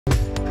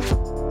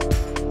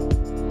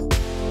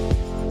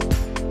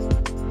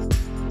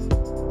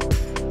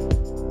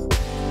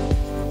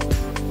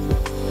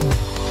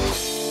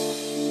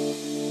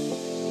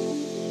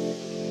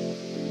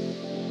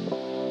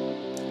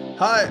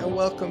Hi, and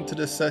welcome to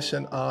this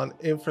session on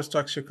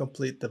infrastructure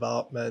complete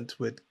development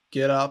with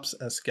GitOps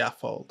and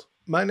Skaffold.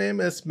 My name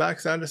is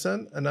Max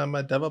Andersson, and I'm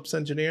a DevOps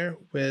engineer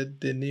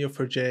with the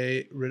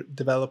Neo4j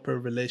developer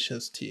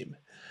relations team.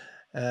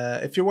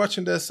 If you're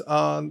watching this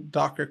on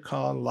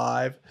DockerCon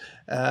live,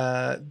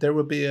 there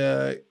will be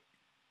a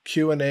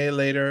Q&A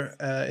later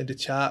in the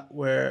chat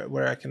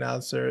where I can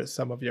answer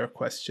some of your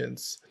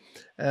questions.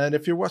 And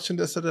if you're watching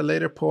this at a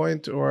later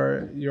point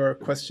or your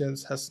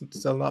questions has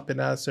still not been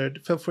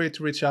answered, feel free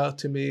to reach out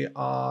to me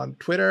on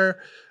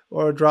Twitter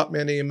or drop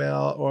me an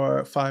email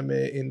or find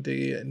me in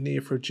the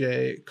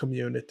Neo4j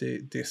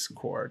community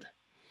Discord.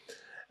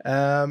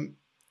 I'm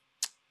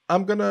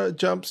going to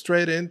jump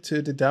straight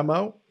into the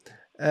demo.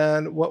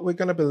 And what we're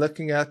going to be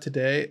looking at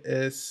today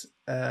is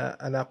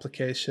an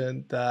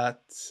application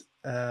that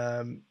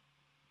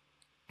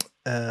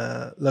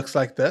looks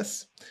like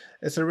this.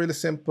 It's a really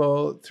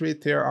simple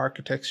three-tier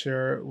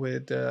architecture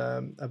with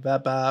a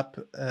web app,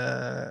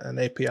 an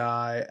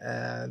API,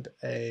 and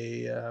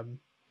a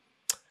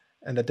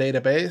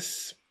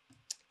database.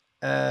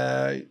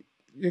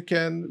 You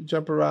can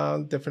jump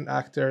around different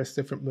actors,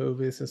 different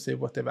movies, and see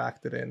what they've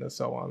acted in, and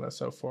so on and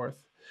so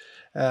forth.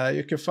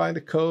 You can find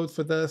the code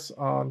for this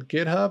on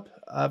GitHub.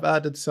 I've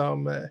added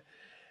some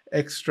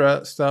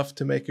extra stuff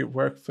to make it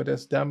work for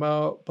this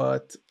demo,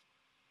 but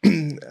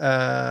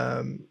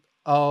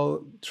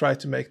I'll try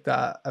to make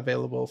that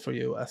available for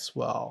you as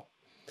well.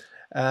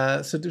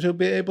 So to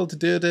be able to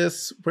do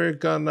this, we're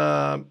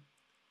gonna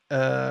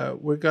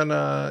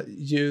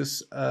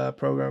use a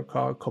program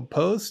called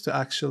Compose to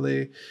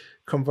actually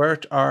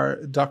convert our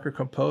Docker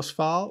Compose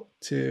file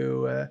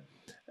to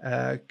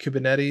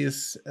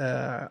Kubernetes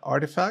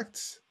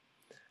artifacts,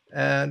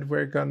 and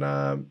we're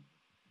gonna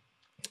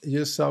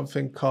use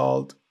something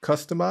called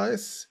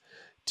Customize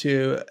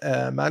to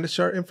manage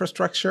our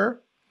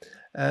infrastructure.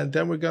 And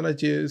then we're going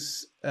to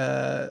use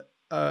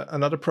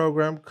another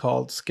program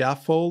called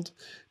Skaffold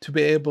to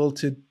be able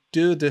to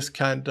do this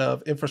kind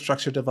of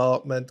infrastructure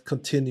development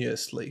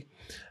continuously.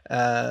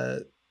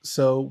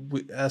 So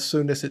as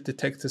soon as it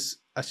detects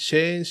a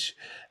change,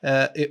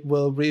 it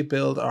will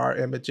rebuild our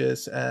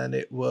images and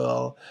it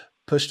will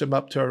push them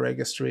up to our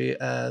registry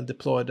and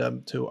deploy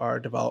them to our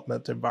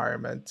development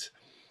environment.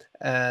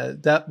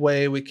 That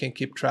way we can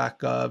keep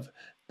track of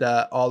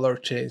that all our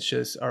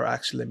changes are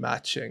actually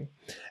matching.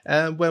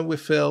 And when we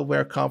feel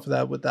we're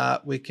confident with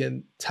that, we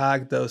can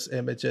tag those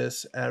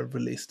images and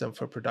release them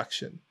for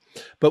production.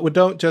 But we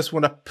don't just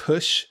want to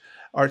push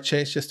our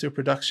changes to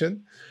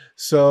production.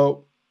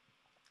 So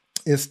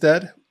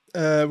instead,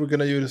 we're going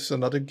to use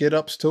another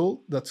GitOps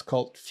tool that's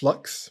called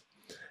Flux.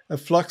 And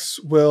Flux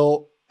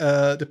will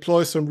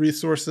deploy some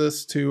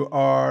resources to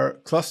our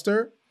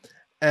cluster,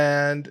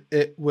 and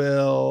it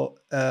will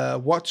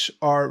watch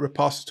our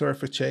repository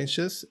for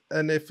changes.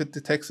 And if it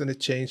detects any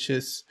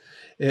changes,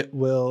 it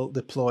will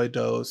deploy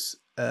those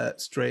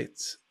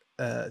straight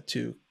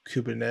to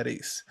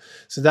Kubernetes.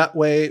 So that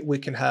way we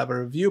can have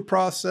a review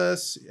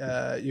process.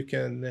 You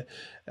can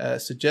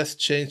suggest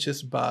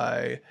changes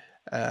by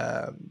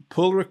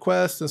pull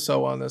requests and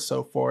so on and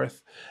so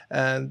forth.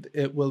 And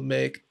it will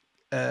make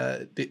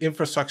the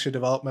infrastructure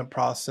development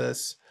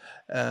process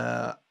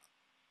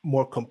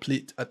more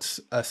complete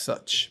as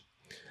such.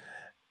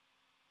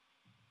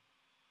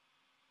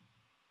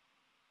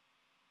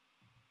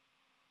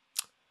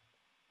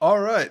 All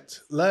right,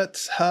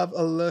 let's have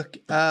a look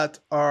at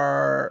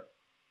our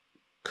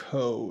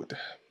code.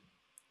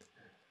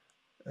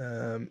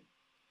 All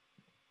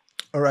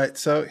right,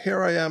 so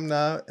here I am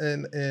now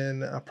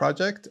in a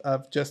project.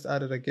 I've just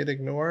added a git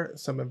ignore,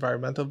 some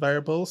environmental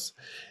variables.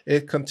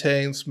 It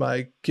contains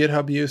my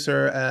GitHub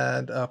user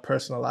and a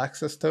personal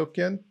access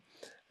token.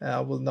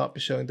 I will not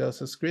be showing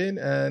those on screen,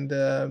 and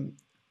an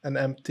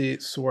empty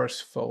source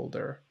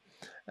folder.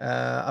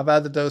 I've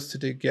added those to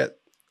the git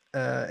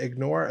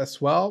ignore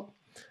as well.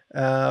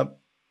 I'm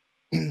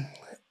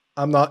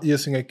not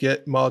using a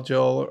git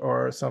module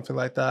or something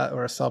like that,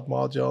 or a sub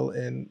module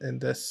in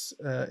this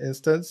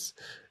instance,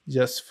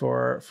 just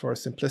for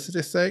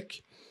simplicity's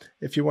sake.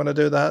 If you want to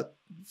do that,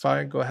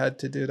 fine, go ahead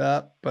to do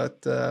that.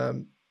 But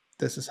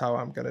this is how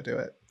I'm going to do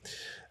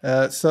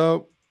it.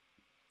 So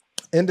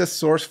in this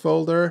source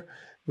folder,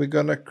 we're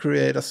going to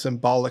create a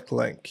symbolic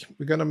link.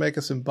 We're going to make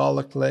a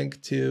symbolic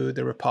link to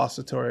the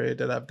repository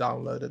that I've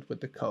downloaded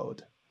with the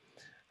code.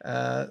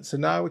 So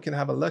now we can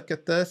have a look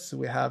at this.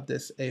 We have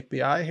this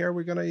API here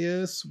we're going to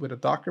use with a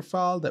Docker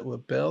file that will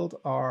build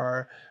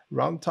our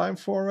runtime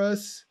for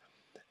us.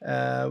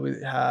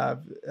 We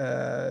have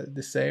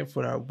the same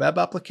for our web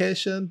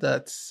application.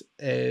 That's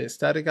a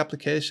static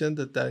application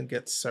that then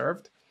gets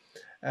served.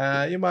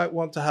 You might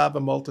want to have a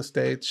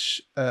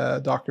multi-stage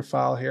Docker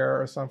file here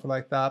or something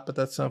like that, but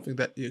that's something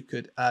that you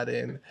could add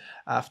in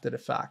after the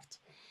fact.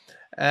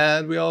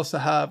 And we also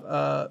have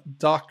a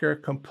Docker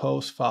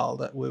Compose file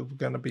that we're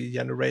going to be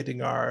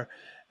generating our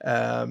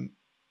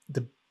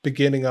the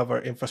beginning of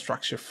our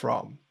infrastructure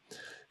from.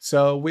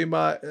 So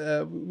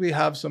we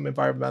have some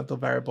environmental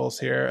variables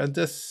here, and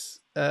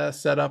this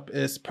setup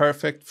is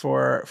perfect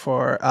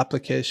for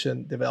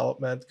application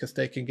development because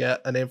they can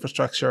get an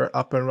infrastructure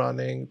up and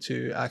running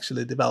to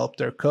actually develop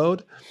their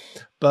code.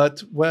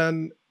 But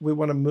when we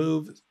want to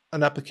move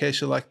an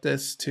application like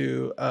this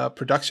to a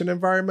production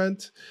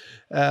environment,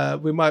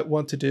 we might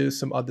want to do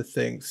some other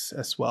things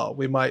as well.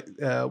 We might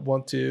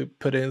want to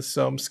put in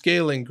some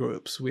scaling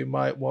groups. We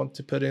might want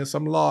to put in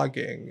some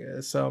logging,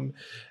 um,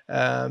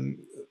 uh,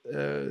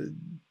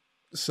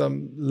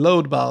 some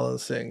load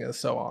balancing, and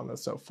so on and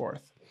so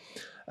forth.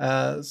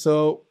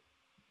 So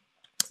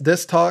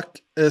this talk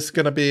is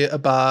going to be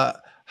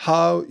about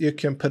how you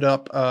can put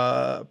up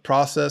a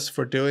process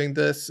for doing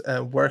this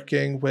and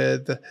working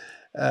with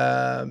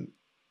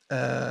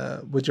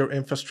your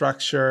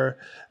infrastructure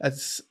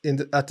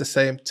at the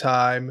same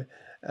time,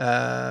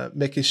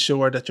 making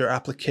sure that your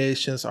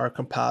applications are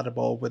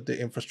compatible with the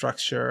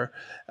infrastructure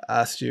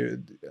as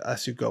you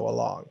go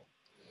along.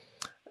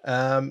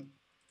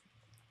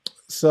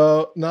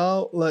 So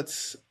now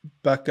let's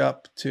back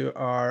up to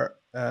our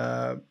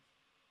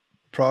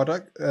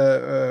project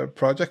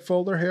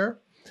folder here,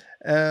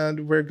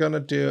 and we're gonna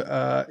do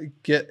a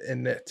git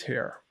init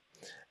here,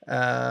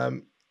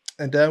 and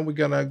then we're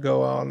gonna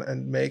go on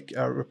and make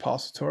a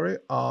repository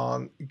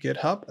on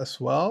GitHub as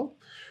well.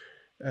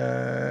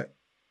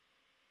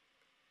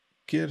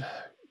 Git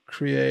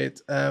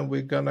create, and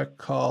we're gonna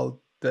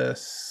call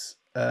this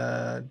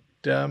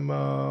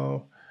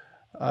demo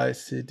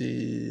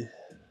ICD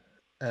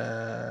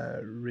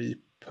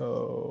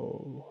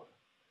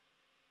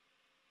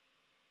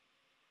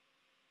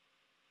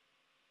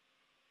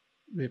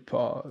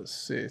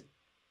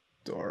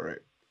repository.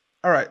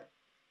 All right.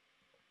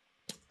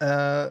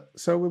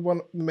 So we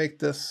want to make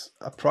this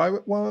a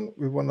private one.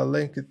 We want to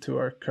link it to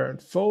our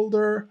current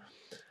folder,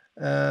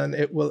 and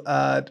it will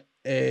add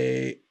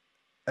a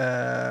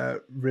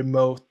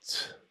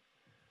remote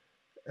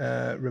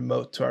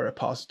to our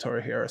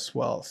repository here as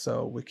well,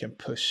 so we can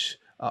push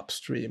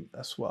upstream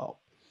as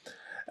well.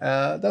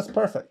 That's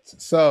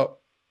perfect. So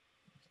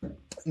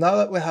now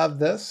that we have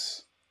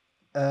this,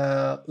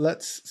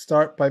 let's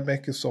start by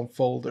making some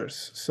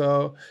folders.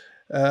 So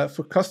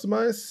for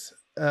customize,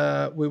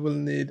 we will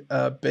need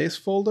a base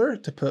folder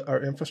to put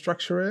our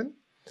infrastructure in.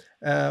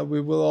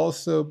 We will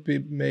also be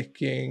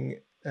making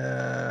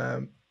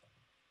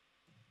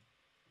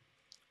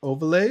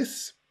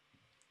overlays.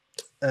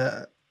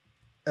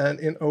 And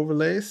in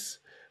overlays,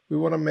 we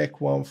want to make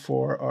one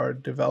for our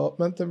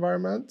development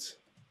environment.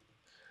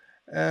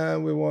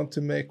 And we want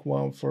to make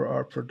one for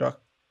our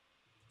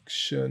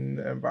production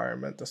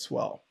environment as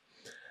well.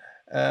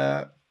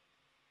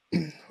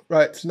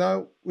 Right, so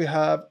now we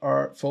have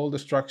our folder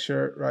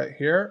structure right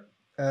here,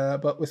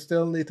 but we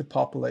still need to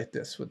populate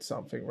this with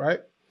something,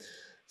 right?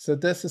 So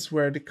this is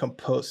where the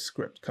compose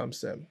script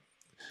comes in.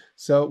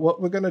 So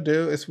what we're going to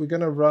do is we're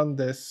going to run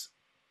this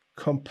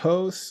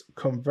compose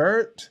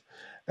convert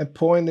and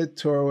point it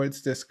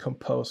towards this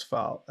compose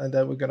file, and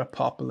then we're going to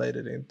populate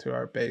it into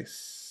our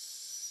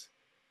base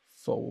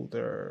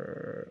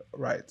folder.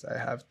 Right, I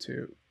have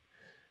to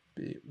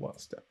be one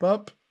step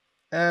up,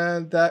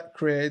 and that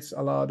creates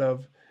a lot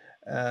of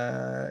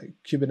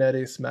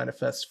Kubernetes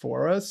manifests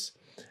for us.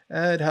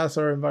 And it has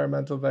our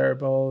environmental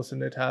variables,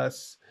 and it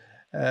has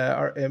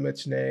our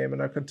image name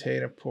and our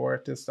container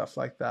port and stuff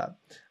like that.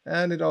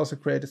 And it also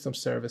created some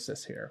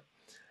services here.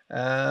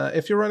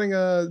 If you're running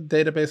a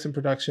database in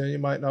production, you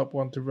might not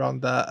want to run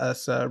that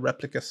as a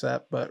replica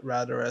set, but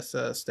rather as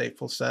a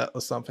stateful set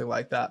or something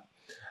like that.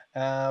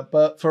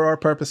 But for our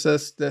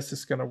purposes, this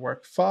is going to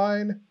work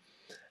fine.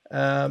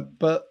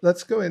 But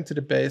let's go into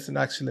the base and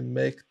actually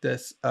make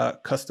this a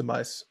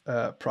customized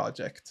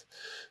project.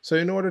 So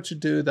in order to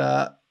do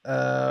that,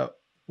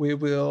 we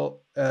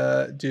will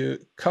do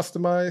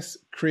customize,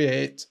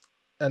 create,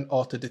 and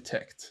auto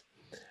detect.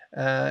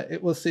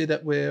 It will see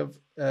that we've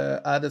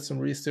added some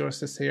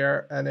resources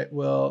here, and it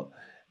will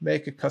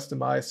make a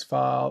customized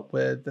file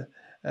with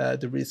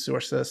the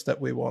resources that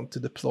we want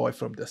to deploy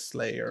from this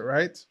layer,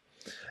 right?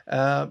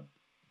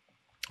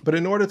 But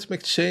in order to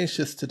make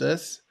changes to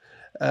this,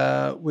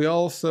 we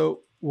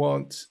also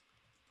want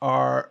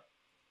our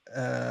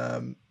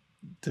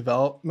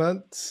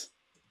development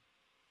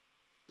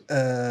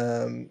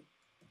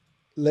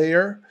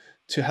layer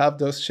to have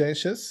those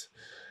changes.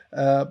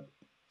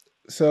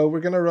 So we're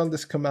going to run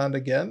this command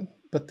again,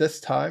 but this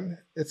time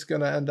it's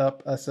going to end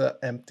up as an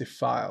empty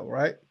file,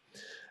 right?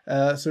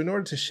 So in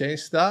order to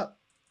change that,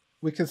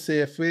 we can see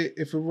if we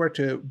were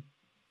to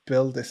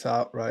build this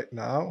out right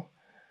now,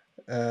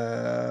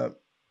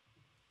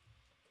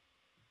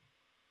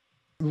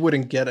 we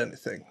wouldn't get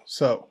anything.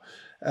 So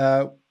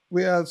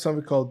we have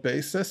something called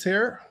bases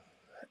here,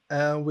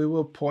 and we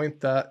will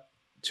point that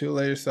 2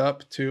 layers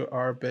up to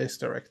our base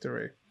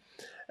directory.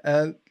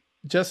 And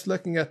just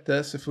looking at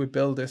this, if we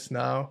build this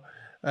now,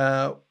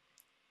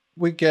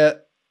 we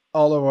get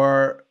all of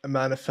our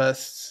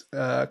manifests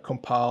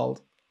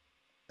compiled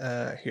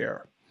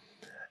here.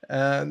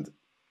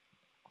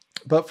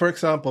 But for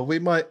example, we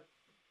might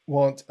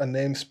want a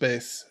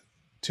namespace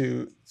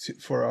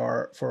for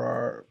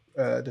our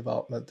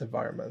development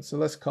environment. So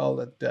let's call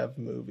it dev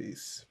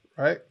movies,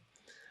 right?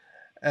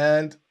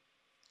 And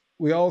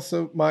we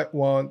also might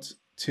want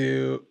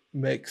to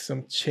make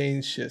some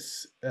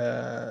changes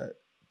to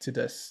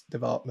this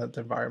development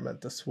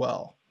environment as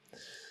well.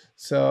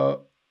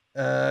 So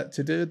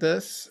to do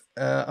this,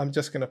 I'm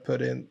just going to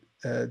put in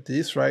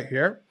these right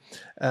here.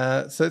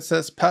 So it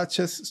says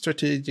patches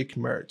strategic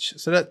merge.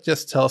 So that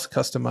just tells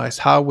Customize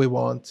how we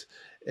want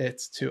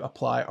it to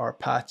apply our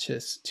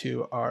patches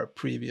to our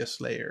previous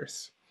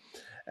layers.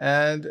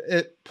 And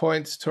it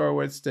points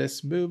towards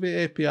this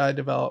movie API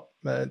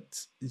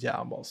development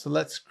YAML. So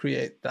let's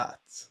create that.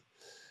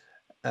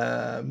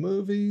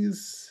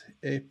 Movies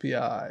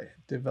API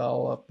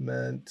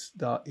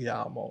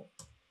development.yaml.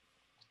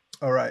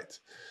 All right.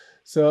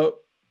 So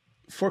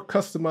for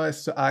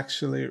Customize to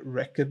actually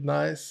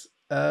recognize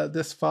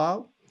this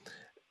file,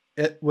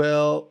 it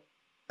will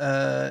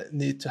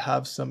need to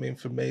have some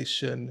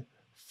information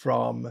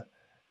from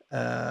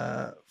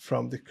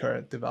the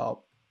current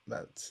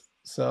development.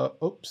 So,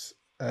 oops.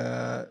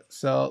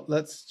 So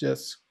let's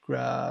just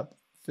grab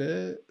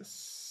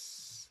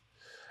this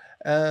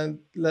and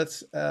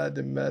let's add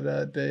the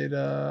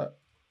metadata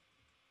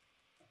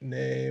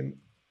name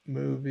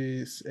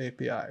movies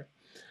API.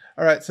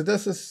 All right, so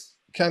this is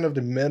kind of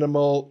the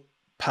minimal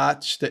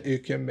patch that you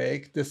can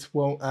make. This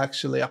won't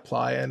actually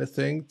apply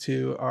anything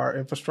to our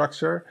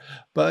infrastructure,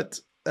 but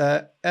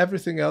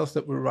everything else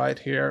that we write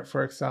here,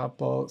 for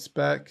example,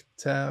 spec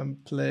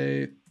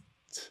template,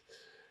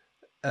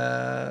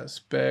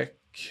 spec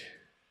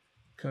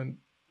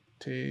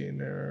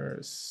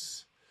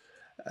containers,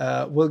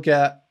 will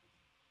get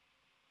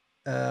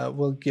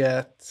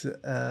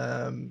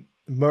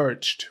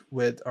merged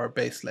with our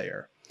base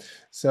layer.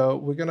 So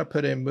we're going to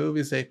put in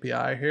movies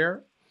API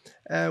here,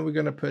 and we're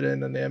going to put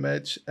in an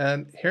image.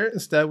 And here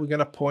instead, we're going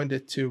to point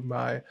it to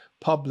my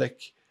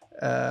public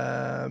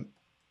GitHub,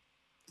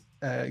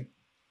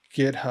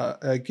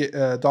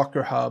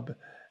 Docker Hub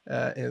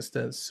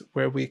instance,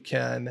 where we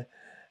can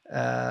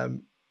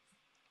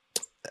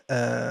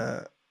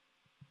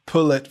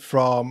pull it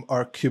from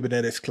our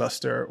Kubernetes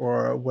cluster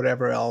or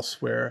whatever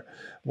else we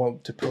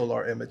want to pull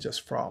our images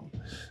from.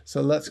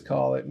 So let's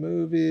call it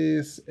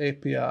movies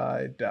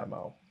API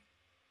demo.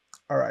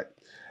 All right.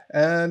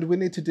 And we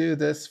need to do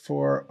this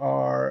for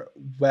our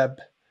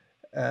web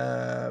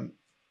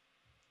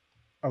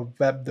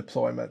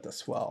deployment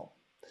as well.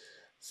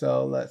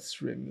 So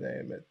let's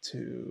rename it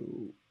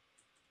to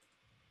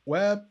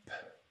web.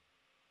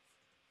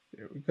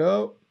 Here we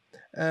go.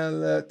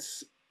 And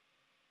let's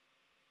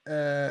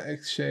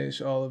exchange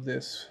all of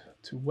this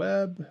to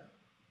web,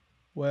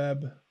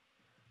 web,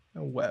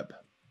 and web.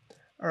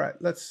 All right,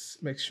 let's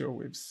make sure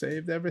we've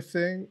saved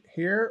everything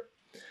here.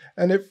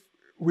 And if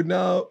we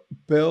now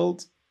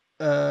build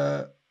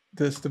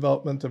this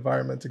development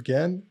environment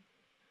again,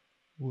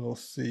 we'll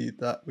see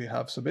that we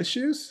have some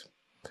issues.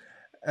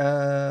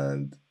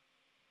 And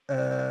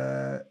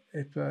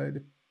if I,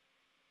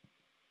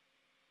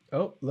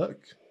 oh,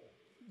 look,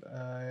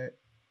 I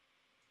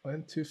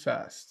went too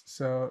fast.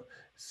 So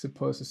it's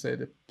supposed to say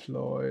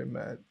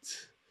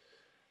deployment.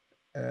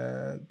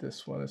 And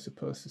this one is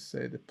supposed to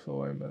say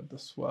deployment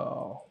as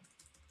well.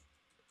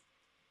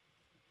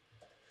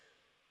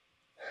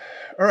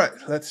 All right,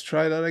 let's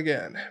try that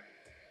again.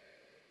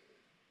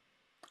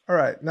 All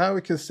right, now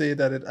we can see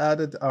that it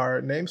added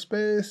our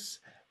namespace.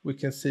 We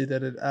can see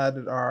that it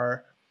added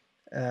our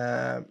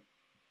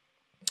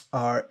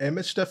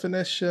image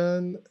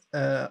definition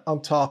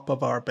on top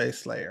of our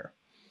base layer.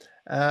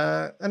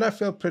 And I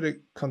feel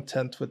pretty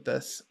content with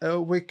this.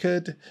 We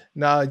could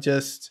now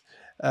just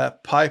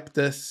pipe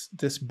this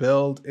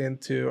build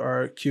into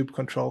our kube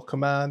control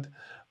command,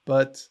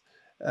 but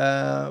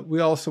we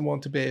also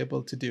want to be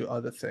able to do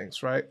other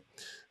things, right?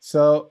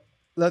 So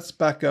let's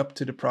back up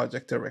to the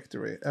project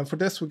directory. And for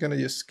this, we're going to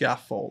use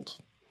Skaffold.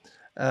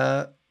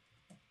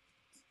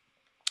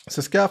 So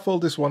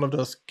Skaffold is one of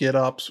those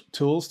GitOps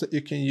tools that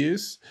you can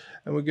use.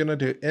 And we're going to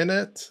do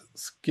init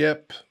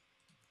skip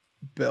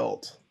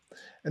build.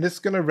 And it's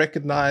going to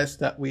recognize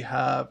that we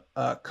have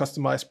a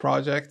customized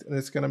project, and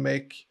it's going to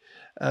make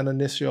an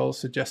initial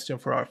suggestion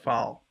for our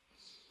file.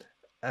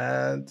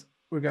 And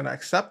we're going to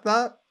accept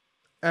that.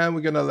 And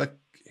we're going to look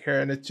here,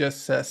 and it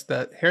just says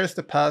that here's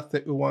the path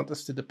that we want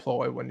us to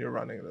deploy when you're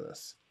running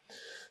this.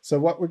 So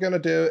what we're going to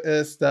do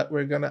is that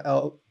we're going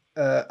to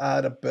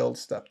add a build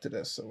step to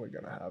this. So we're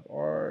going to have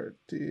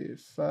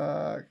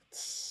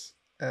artifacts,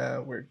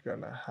 and we're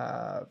going to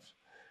have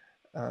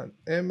an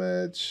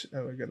image,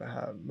 and we're going to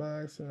have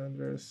Max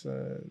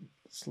Andersson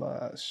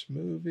 /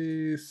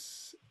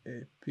 movies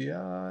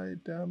API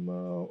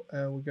demo,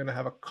 and we're going to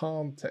have a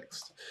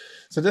context.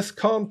 So this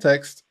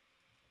context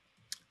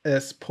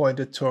is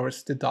pointed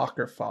towards the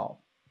Docker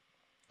file.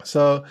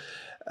 So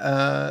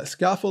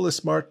Skaffold is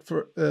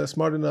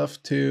smart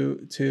enough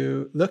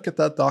to look at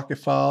that Docker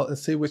file and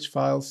see which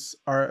files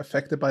are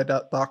affected by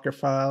that Docker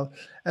file,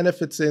 and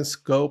if it's in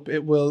scope,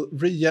 it will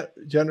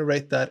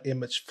regenerate that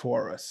image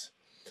for us.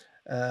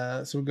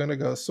 So we're going to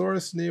go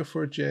source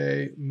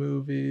neo4j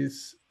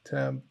movies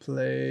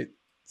template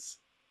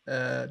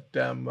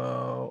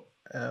demo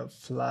and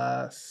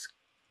flask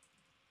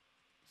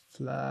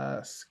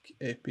Flask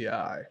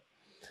API.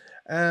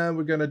 And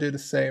we're going to do the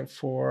same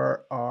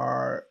for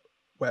our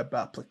web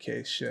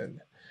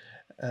application.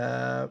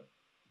 So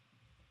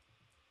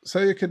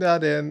you could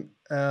add in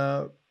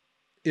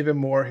even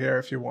more here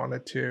if you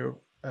wanted to.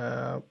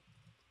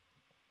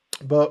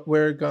 But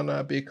we're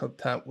gonna be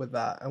content with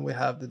that. And we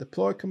have the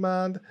deploy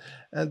command,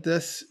 and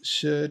this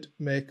should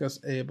make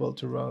us able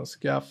to run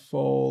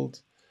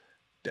Skaffold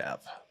dev.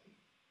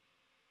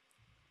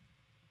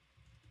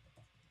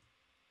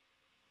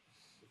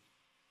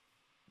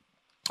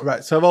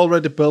 Right, so I've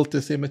already built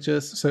these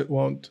images, so it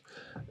won't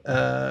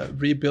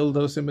rebuild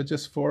those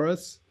images for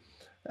us.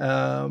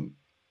 But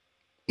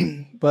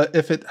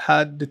if it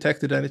had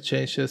detected any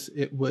changes,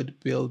 it would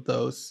build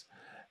those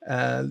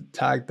and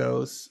tag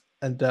those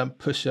and then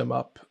push them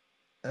up.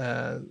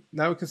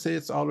 Now we can see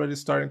it's already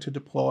starting to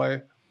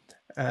deploy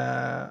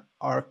our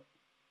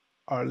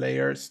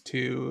layers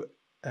to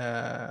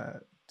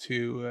Kubernetes.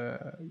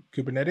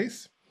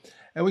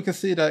 And we can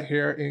see that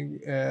here in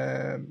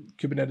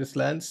Kubernetes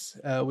Lens,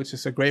 which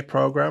is a great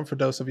program for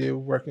those of you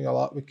working a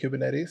lot with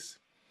Kubernetes.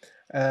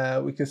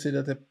 We can see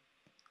that it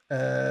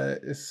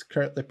is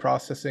currently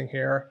processing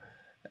here.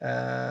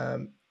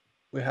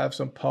 We have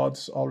some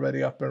pods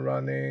already up and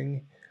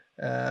running.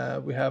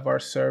 We have our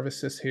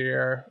services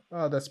here.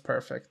 Oh, that's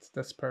perfect.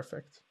 That's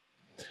perfect.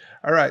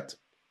 All right.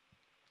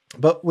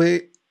 But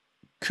we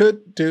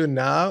could do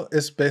now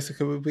is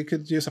basically we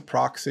could use a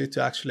proxy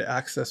to actually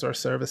access our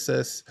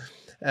services.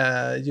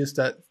 Use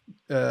that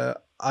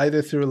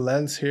either through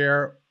Lens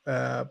here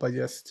by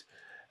just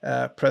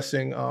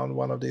pressing on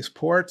one of these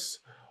ports,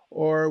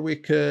 or we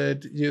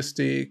could use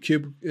the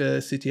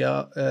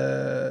kubectl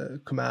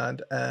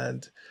command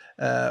and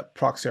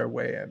proxy our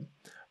way in.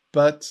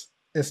 But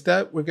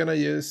instead, we're gonna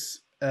use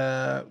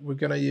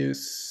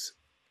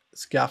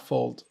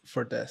Skaffold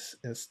for this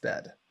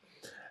instead.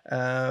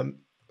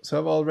 So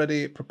I've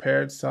already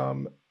prepared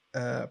some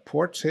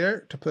ports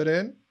here to put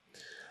in.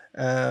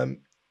 So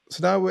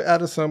now we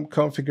added some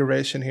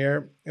configuration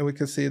here, and we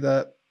can see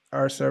that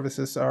our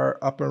services are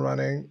up and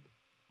running.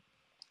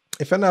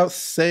 If I now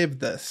save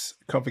this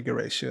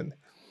configuration,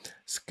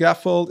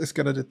 Skaffold is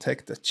going to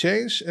detect the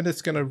change, and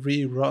it's going to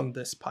rerun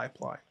this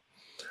pipeline.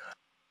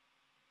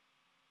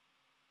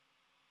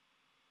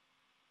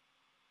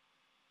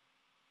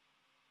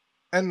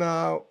 And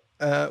now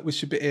we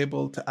should be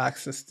able to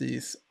access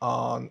these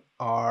on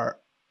our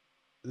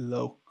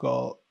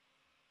local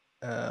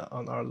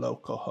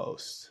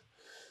host.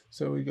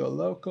 So we go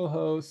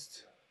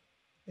localhost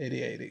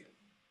 8080.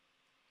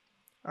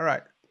 All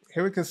right,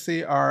 here we can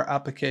see our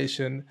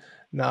application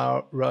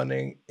now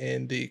running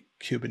in the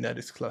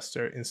Kubernetes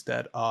cluster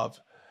instead of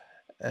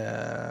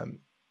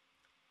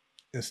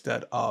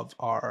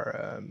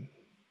our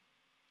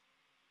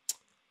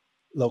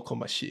local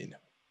machine.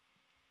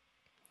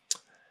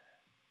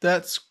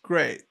 That's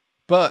great,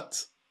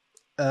 but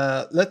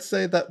let's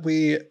say that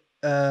we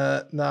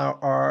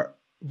now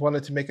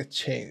wanted to make a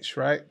change,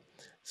 right?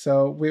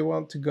 So we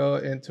want to go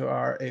into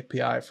our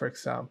API, for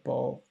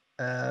example,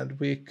 and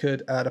we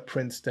could add a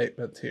print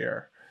statement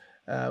here.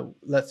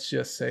 Let's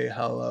just say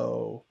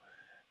hello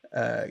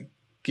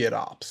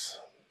GitOps,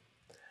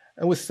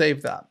 and we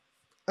save that.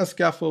 And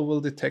Skaffold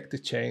will detect the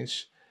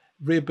change,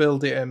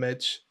 rebuild the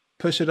image,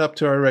 push it up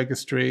to our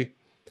registry,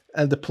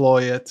 and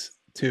deploy it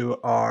to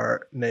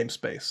our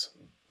namespace.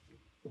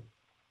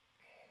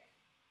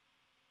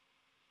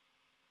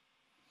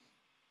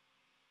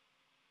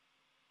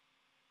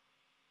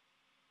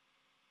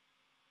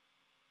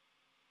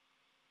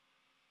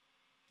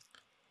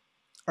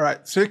 All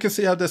right, so you can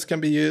see how this can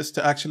be used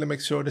to actually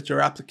make sure that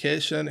your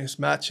application is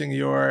matching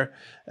your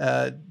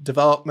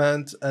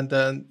development, and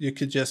then you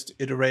could just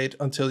iterate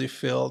until you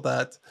feel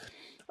that,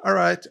 all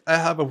right, I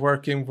have a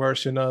working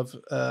version of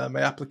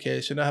my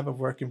application, I have a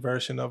working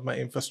version of my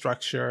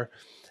infrastructure,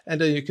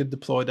 and then you could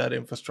deploy that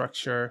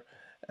infrastructure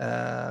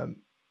when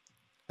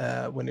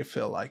you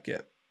feel like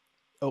it.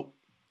 Oh,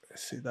 I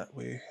see that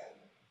we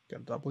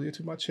got W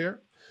too much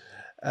here.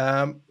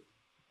 All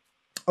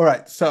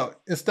right, so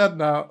instead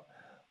now,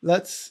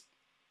 let's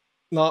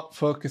not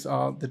focus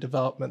on the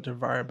development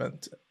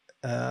environment.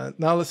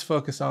 Now let's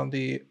focus on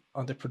the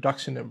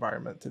production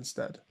environment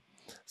instead.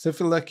 So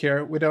if you look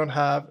here, we don't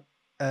have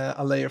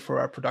a layer for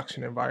our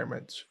production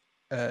environment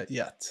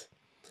yet.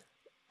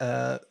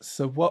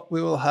 So what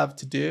we will have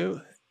to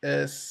do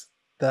is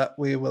that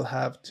we will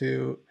have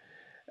to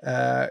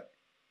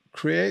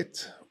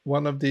create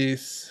one of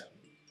these.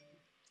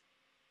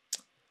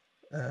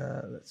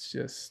 Let's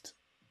just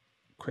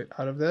quit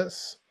out of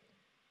this.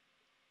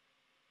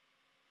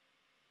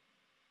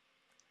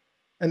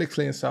 And it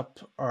cleans up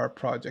our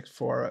project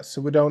for us.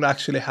 So we don't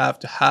actually have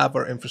to have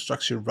our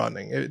infrastructure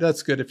running.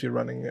 That's good if you're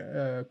running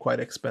quite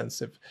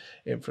expensive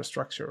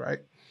infrastructure, right?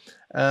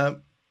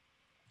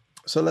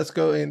 So let's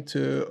go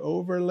into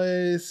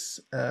overlays,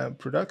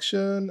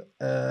 production,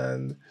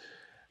 and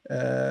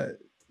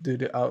do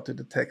the auto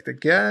detect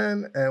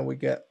again. And we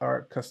get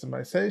our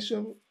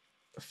customization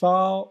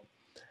file.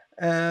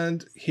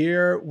 And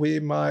here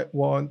we might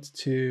want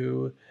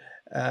to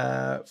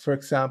for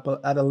example,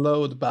 add a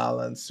load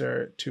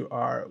balancer to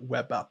our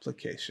web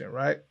application,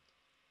 right?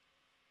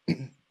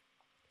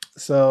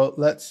 So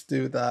let's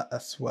do that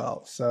as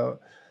well. So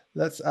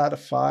let's add a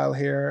file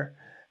here,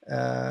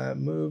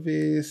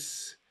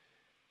 movies,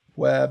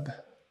 web,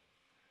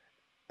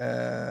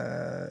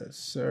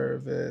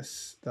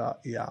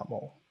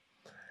 service.yaml.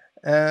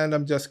 And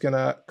I'm just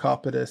gonna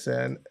copy this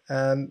in,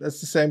 and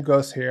it's the same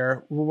goes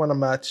here. We want to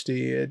match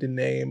the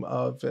name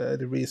of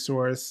the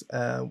resource,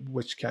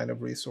 which kind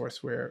of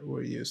resource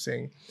we're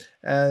using,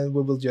 and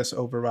we will just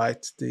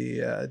overwrite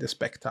the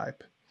spec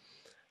type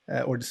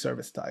or the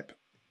service type.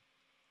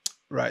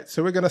 Right.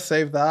 So we're gonna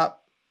save that,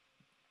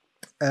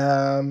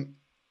 and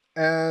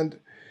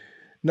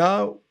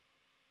now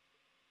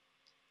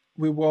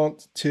we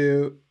want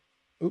to.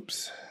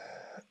 Oops.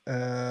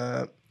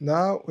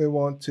 Now we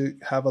want to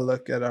have a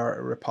look at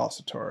our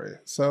repository.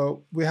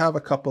 So we have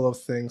a couple of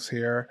things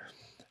here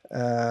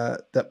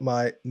that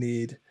might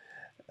need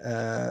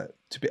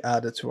to be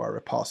added to our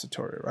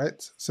repository,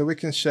 right? So we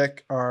can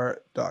check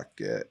our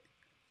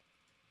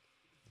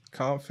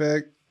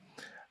config.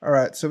 All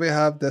right, so we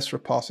have this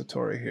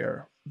repository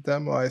here,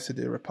 demo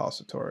ICD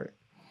repository.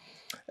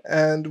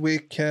 And we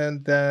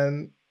can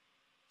then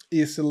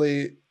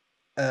easily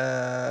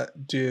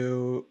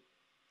do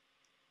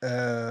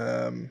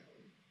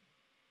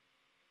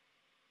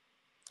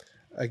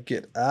a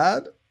git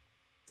add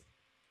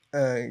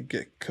and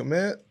git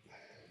commit.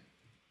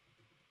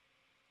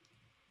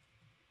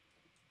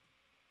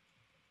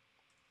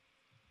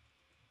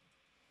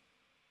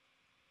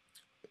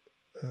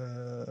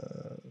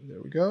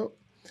 There we go.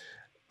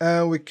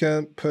 And we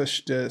can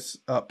push this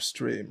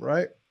upstream,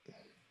 right?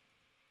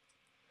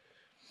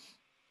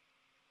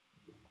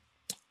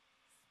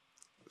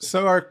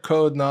 So our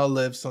code now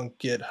lives on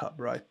GitHub,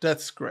 right?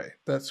 That's great.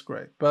 That's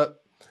great.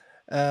 But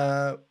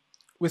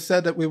we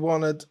said that we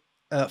wanted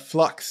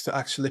Flux to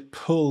actually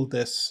pull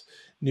this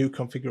new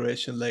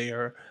configuration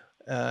layer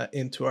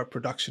into our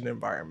production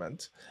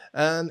environment.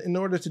 And in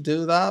order to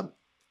do that,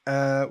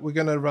 we're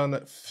going to run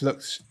a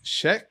Flux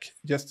check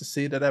just to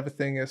see that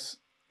everything is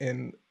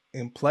in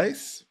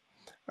place.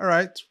 All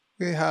right,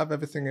 we have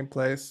everything in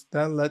place.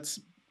 Then let's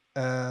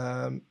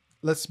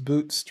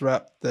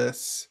bootstrap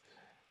this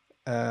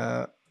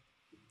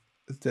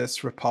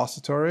this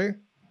repository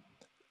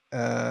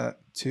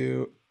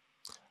to.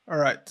 All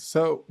right,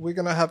 so we're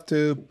gonna have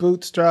to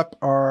bootstrap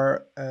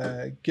our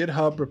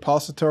GitHub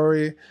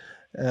repository,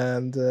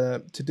 and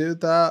to do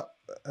that,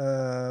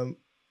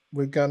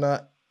 we're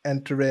gonna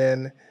enter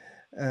in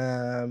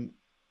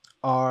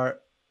our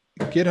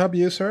GitHub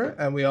user,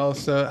 and we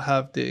also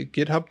have the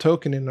GitHub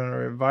token in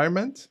our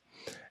environment.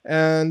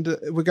 And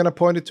we're going to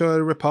point it to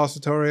a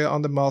repository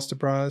on the master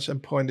branch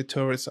and point it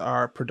towards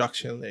our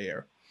production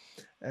layer.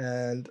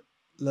 And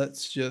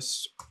let's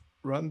just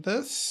run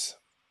this.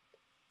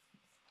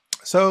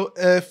 So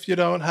if you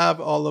don't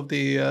have all of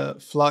the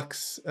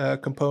Flux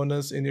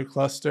components in your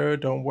cluster,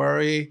 don't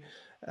worry.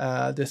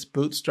 This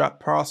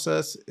bootstrap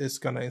process is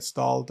going to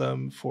install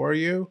them for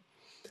you.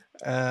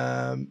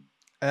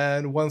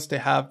 And once they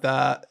have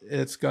that,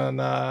 it's going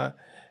to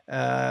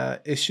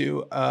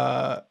issue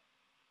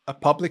a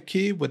public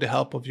key with the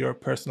help of your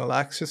personal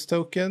access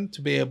token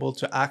to be able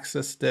to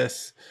access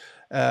this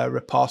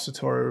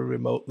repository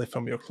remotely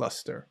from your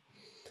cluster.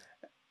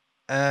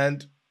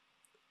 And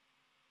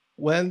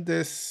when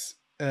this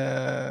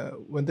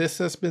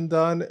has been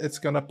done, it's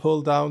gonna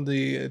pull down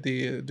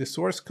the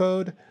source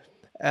code,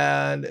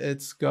 and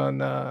it's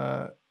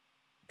gonna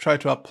try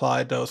to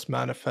apply those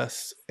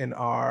manifests in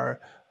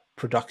our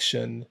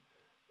production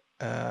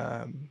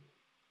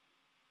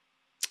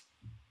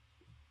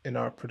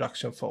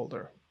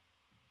folder.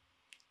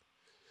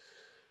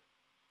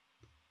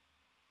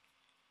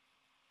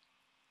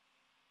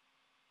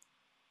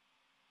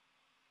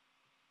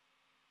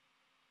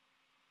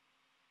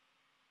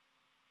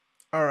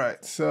 All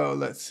right, so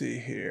let's see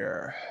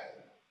here.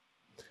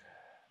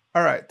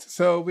 All right,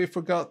 so we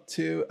forgot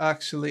to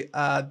actually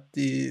add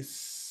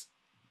these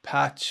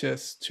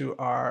patches to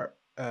our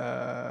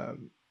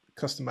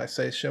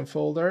customization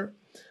folder.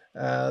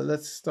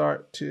 Let's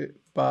start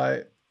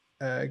by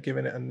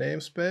giving it a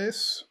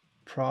namespace,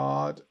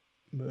 prod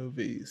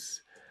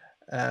movies.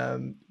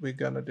 And we're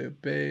gonna do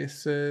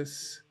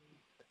basis,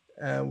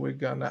 and we're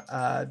gonna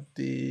add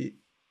the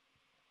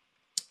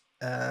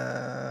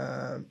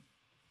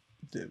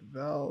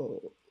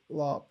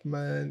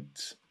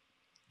development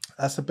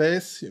as a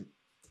base,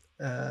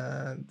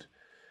 and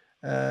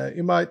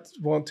you might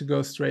want to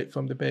go straight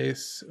from the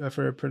base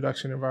for a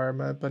production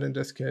environment, but in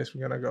this case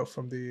we're going to go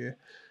from the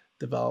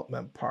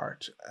development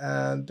part.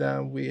 And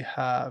then we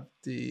have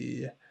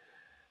the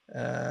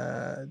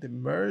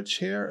merge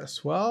here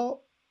as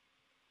well,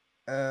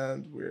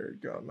 and we're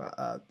gonna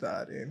add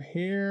that in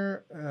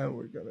here, and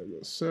we're gonna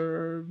go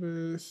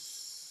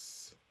service,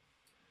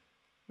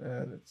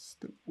 and it's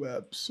the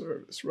web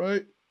service,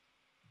 right?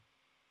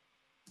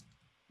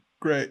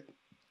 Great.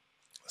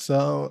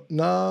 So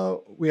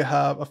now we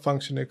have a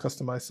functioning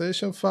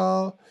customization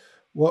file.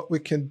 What we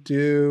can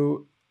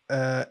do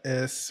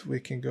is we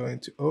can go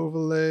into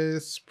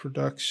overlays,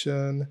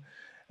 production,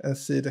 and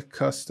see the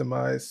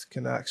customize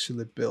can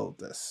actually build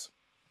this.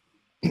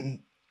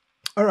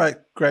 All right,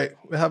 great.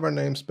 We have our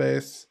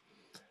namespace,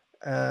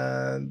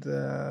 and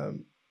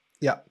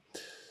yeah.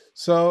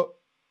 So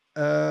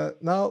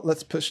now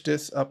let's push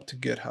this up to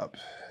GitHub.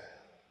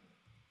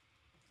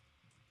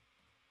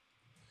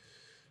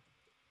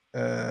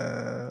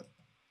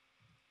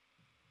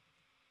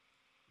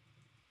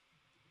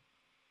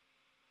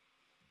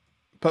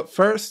 But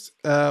first,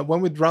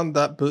 when we run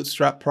that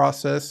bootstrap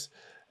process,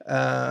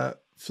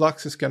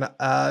 Flux is going to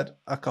add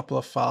a couple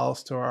of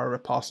files to our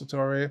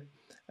repository.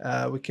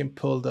 We can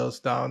pull those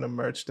down and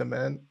merge them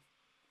in,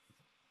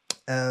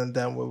 and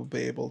then we'll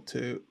be able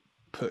to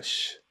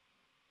push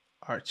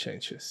our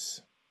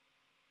changes.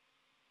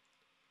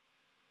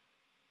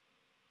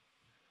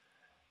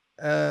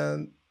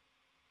 And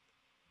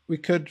we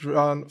could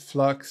run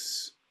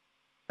Flux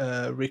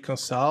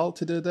reconcile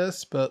to do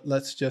this, but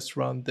let's just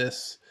run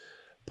this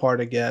part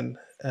again.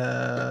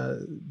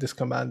 This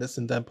command is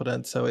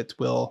idempotent, so it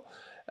will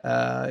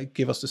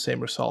give us the same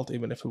result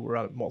even if we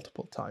run it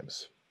multiple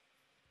times.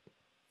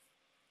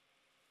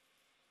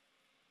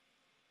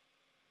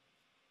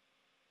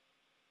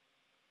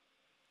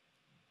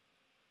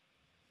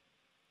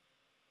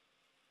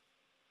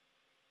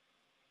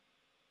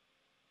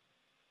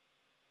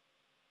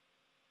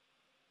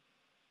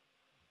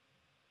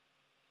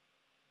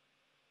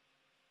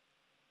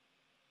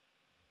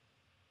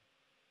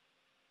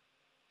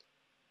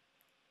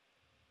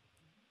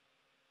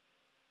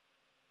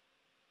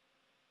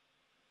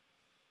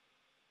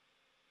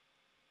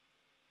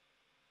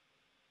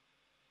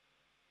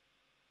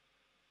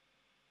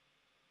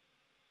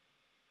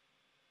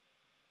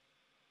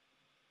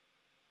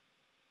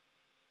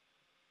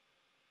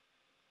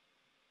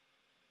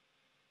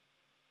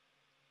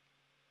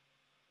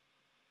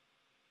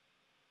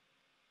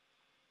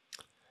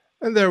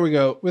 And there we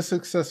go. We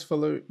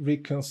successfully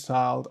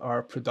reconciled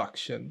our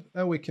production.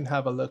 And we can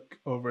have a look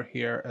over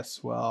here as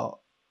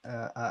well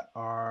at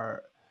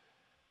our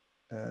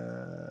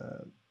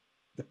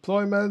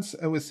deployments.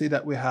 And we see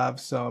that we have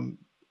some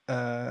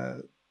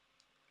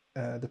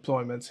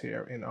deployments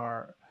here in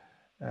our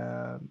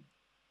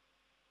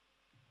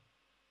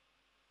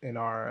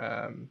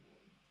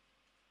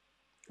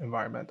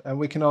environment. And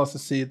we can also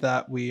see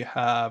that we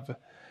have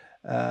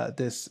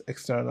this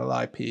external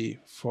IP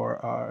for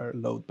our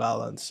load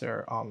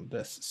balancer on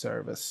this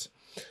service.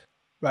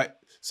 Right.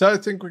 So I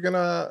think we're going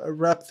to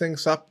wrap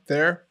things up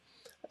there.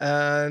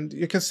 And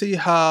you can see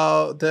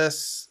how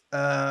this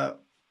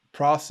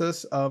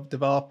process of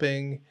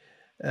developing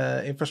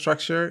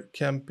infrastructure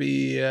can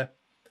be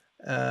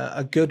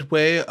a good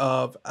way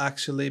of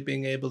actually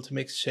being able to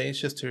make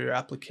changes to your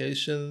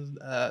application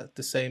at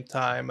the same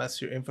time as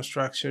your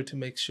infrastructure to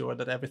make sure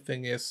that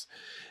everything is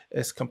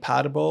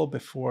compatible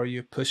before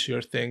you push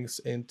your things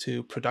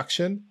into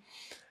production.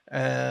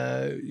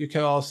 You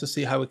can also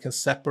see how we can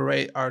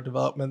separate our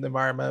development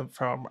environment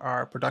from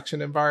our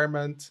production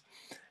environment.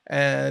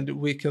 And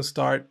we can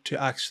start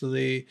to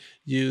actually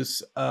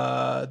use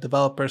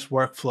developers'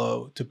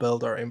 workflow to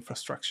build our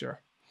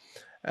infrastructure.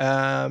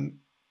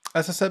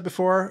 As I said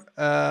before,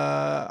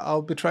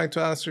 I'll be trying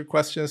to answer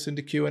questions in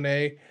the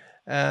Q&A,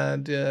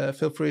 and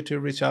feel free to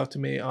reach out to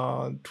me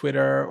on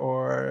Twitter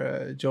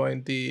or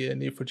join the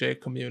Neo4j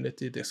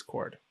community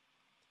Discord.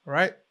 All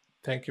right,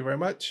 thank you very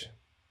much.